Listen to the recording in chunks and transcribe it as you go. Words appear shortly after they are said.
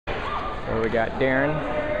So we got Darin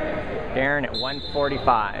at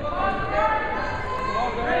 145.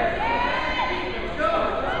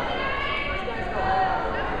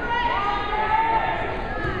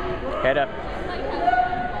 Head up.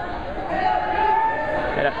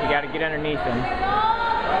 Head up. You got to get underneath him.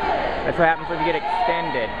 That's what happens when you get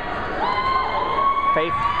extended.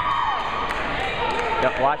 Face.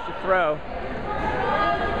 Yep, watch the throw.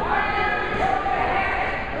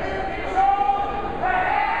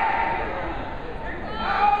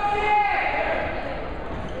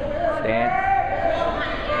 Stand.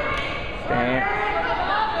 Stand.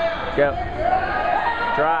 Go.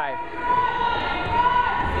 Drive.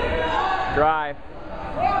 Drive.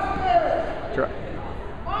 Drive.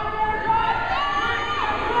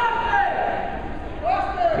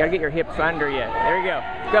 You gotta get your hips under you. There you go.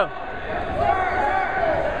 Go.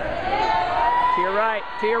 To your right.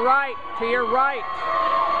 To your right. To your right.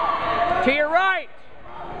 To your right.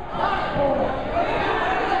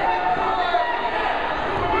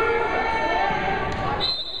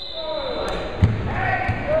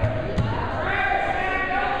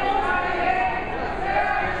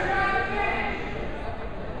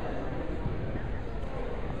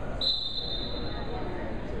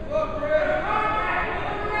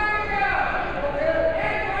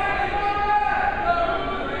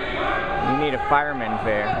 Need a fireman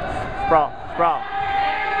there. Sprawl, sprawl.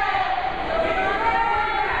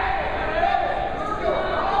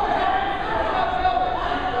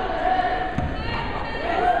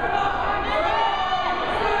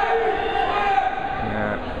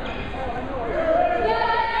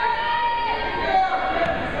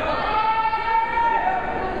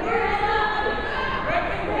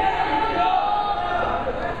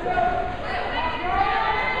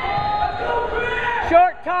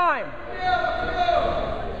 Short time.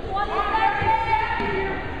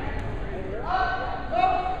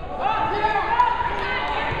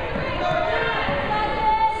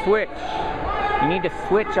 Switch. You need to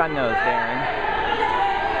switch on those, Darin.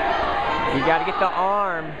 You got to get the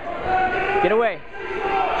arm. Get away.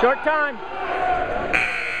 Short time.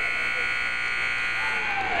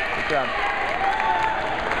 Good job.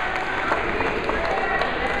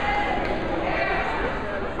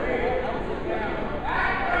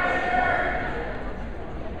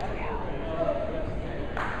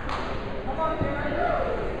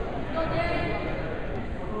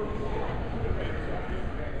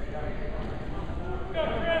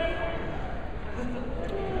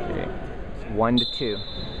 Okay. It's 1-2.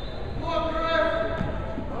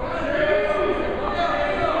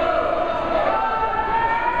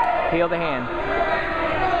 Peel the hand.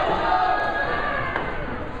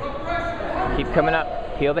 Keep coming up.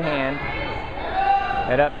 Peel the hand.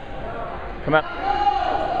 Head up. Come up.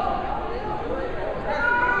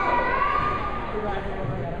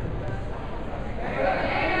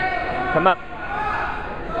 Come up.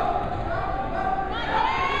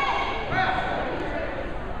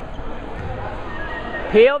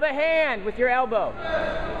 Peel the hand with your elbow.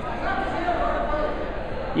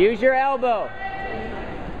 Use your elbow.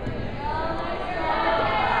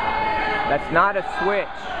 That's not a switch.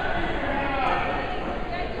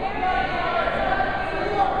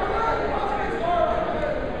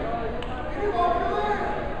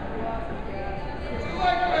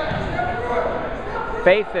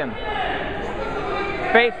 Face him.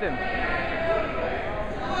 Face him.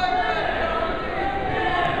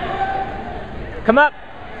 Come up.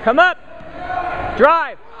 Come up.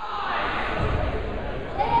 Drive.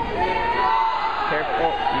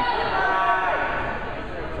 Careful.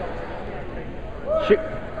 Shoot.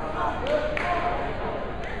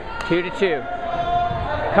 2-2.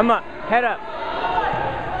 Come up. Head up.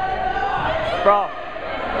 Sprawl.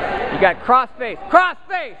 You got cross face. Cross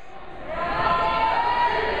face.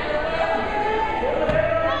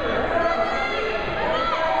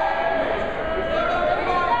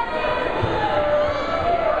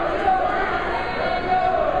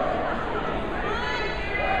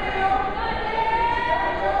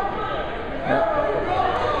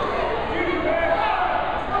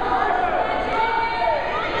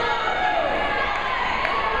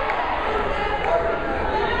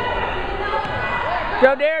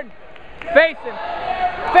 Go, Darin. Face him.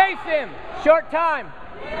 Face him. Short time.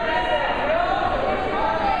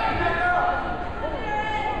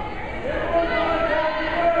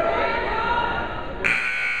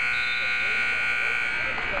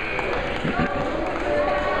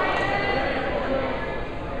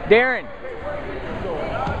 Darin.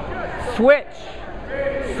 Switch.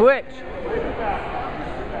 Switch.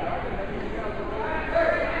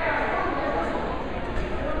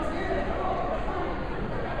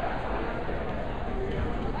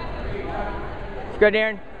 Good,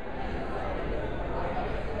 Darin.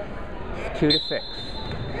 2-6.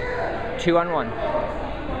 2-on-1.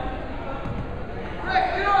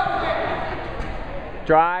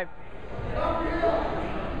 Drive.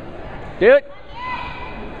 Do it.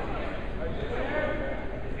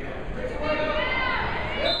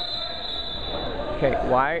 Okay,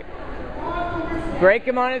 wide. Break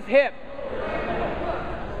him on his hip.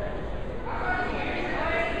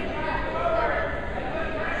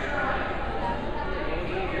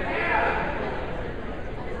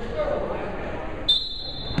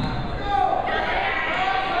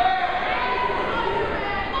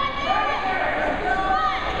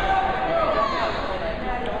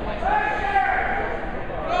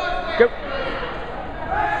 Go.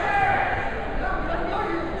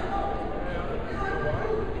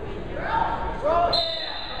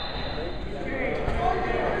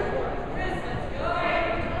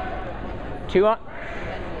 Two on.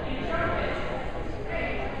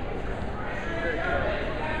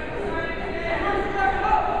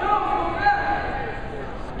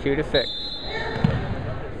 2-6.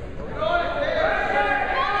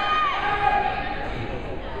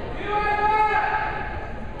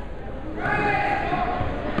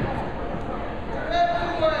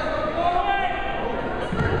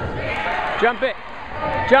 Jump it.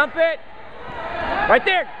 Jump it. Right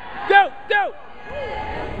there. Go. Go.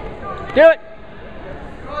 Do it.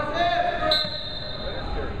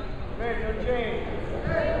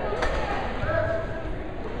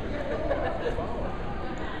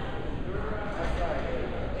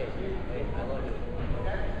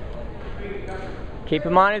 Keep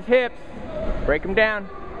him on his hips. Break him down.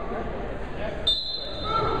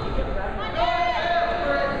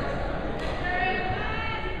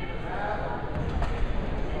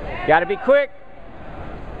 Gotta be quick.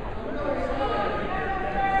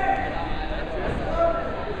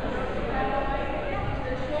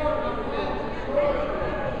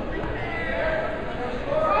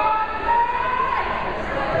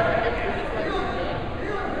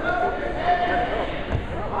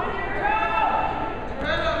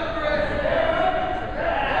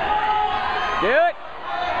 Do it.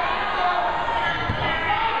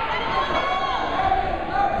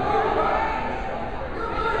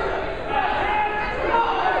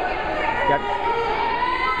 Yep.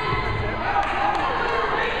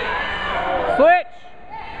 Switch.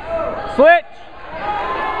 Switch.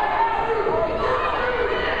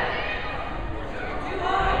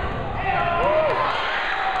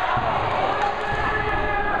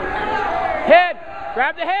 Head.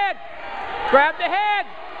 Grab the head. Grab the head.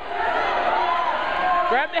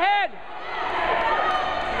 Grab the head.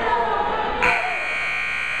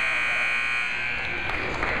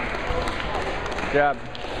 Good job.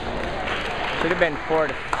 Should have been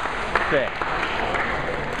 4-6.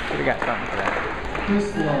 Should have got something for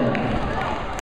that.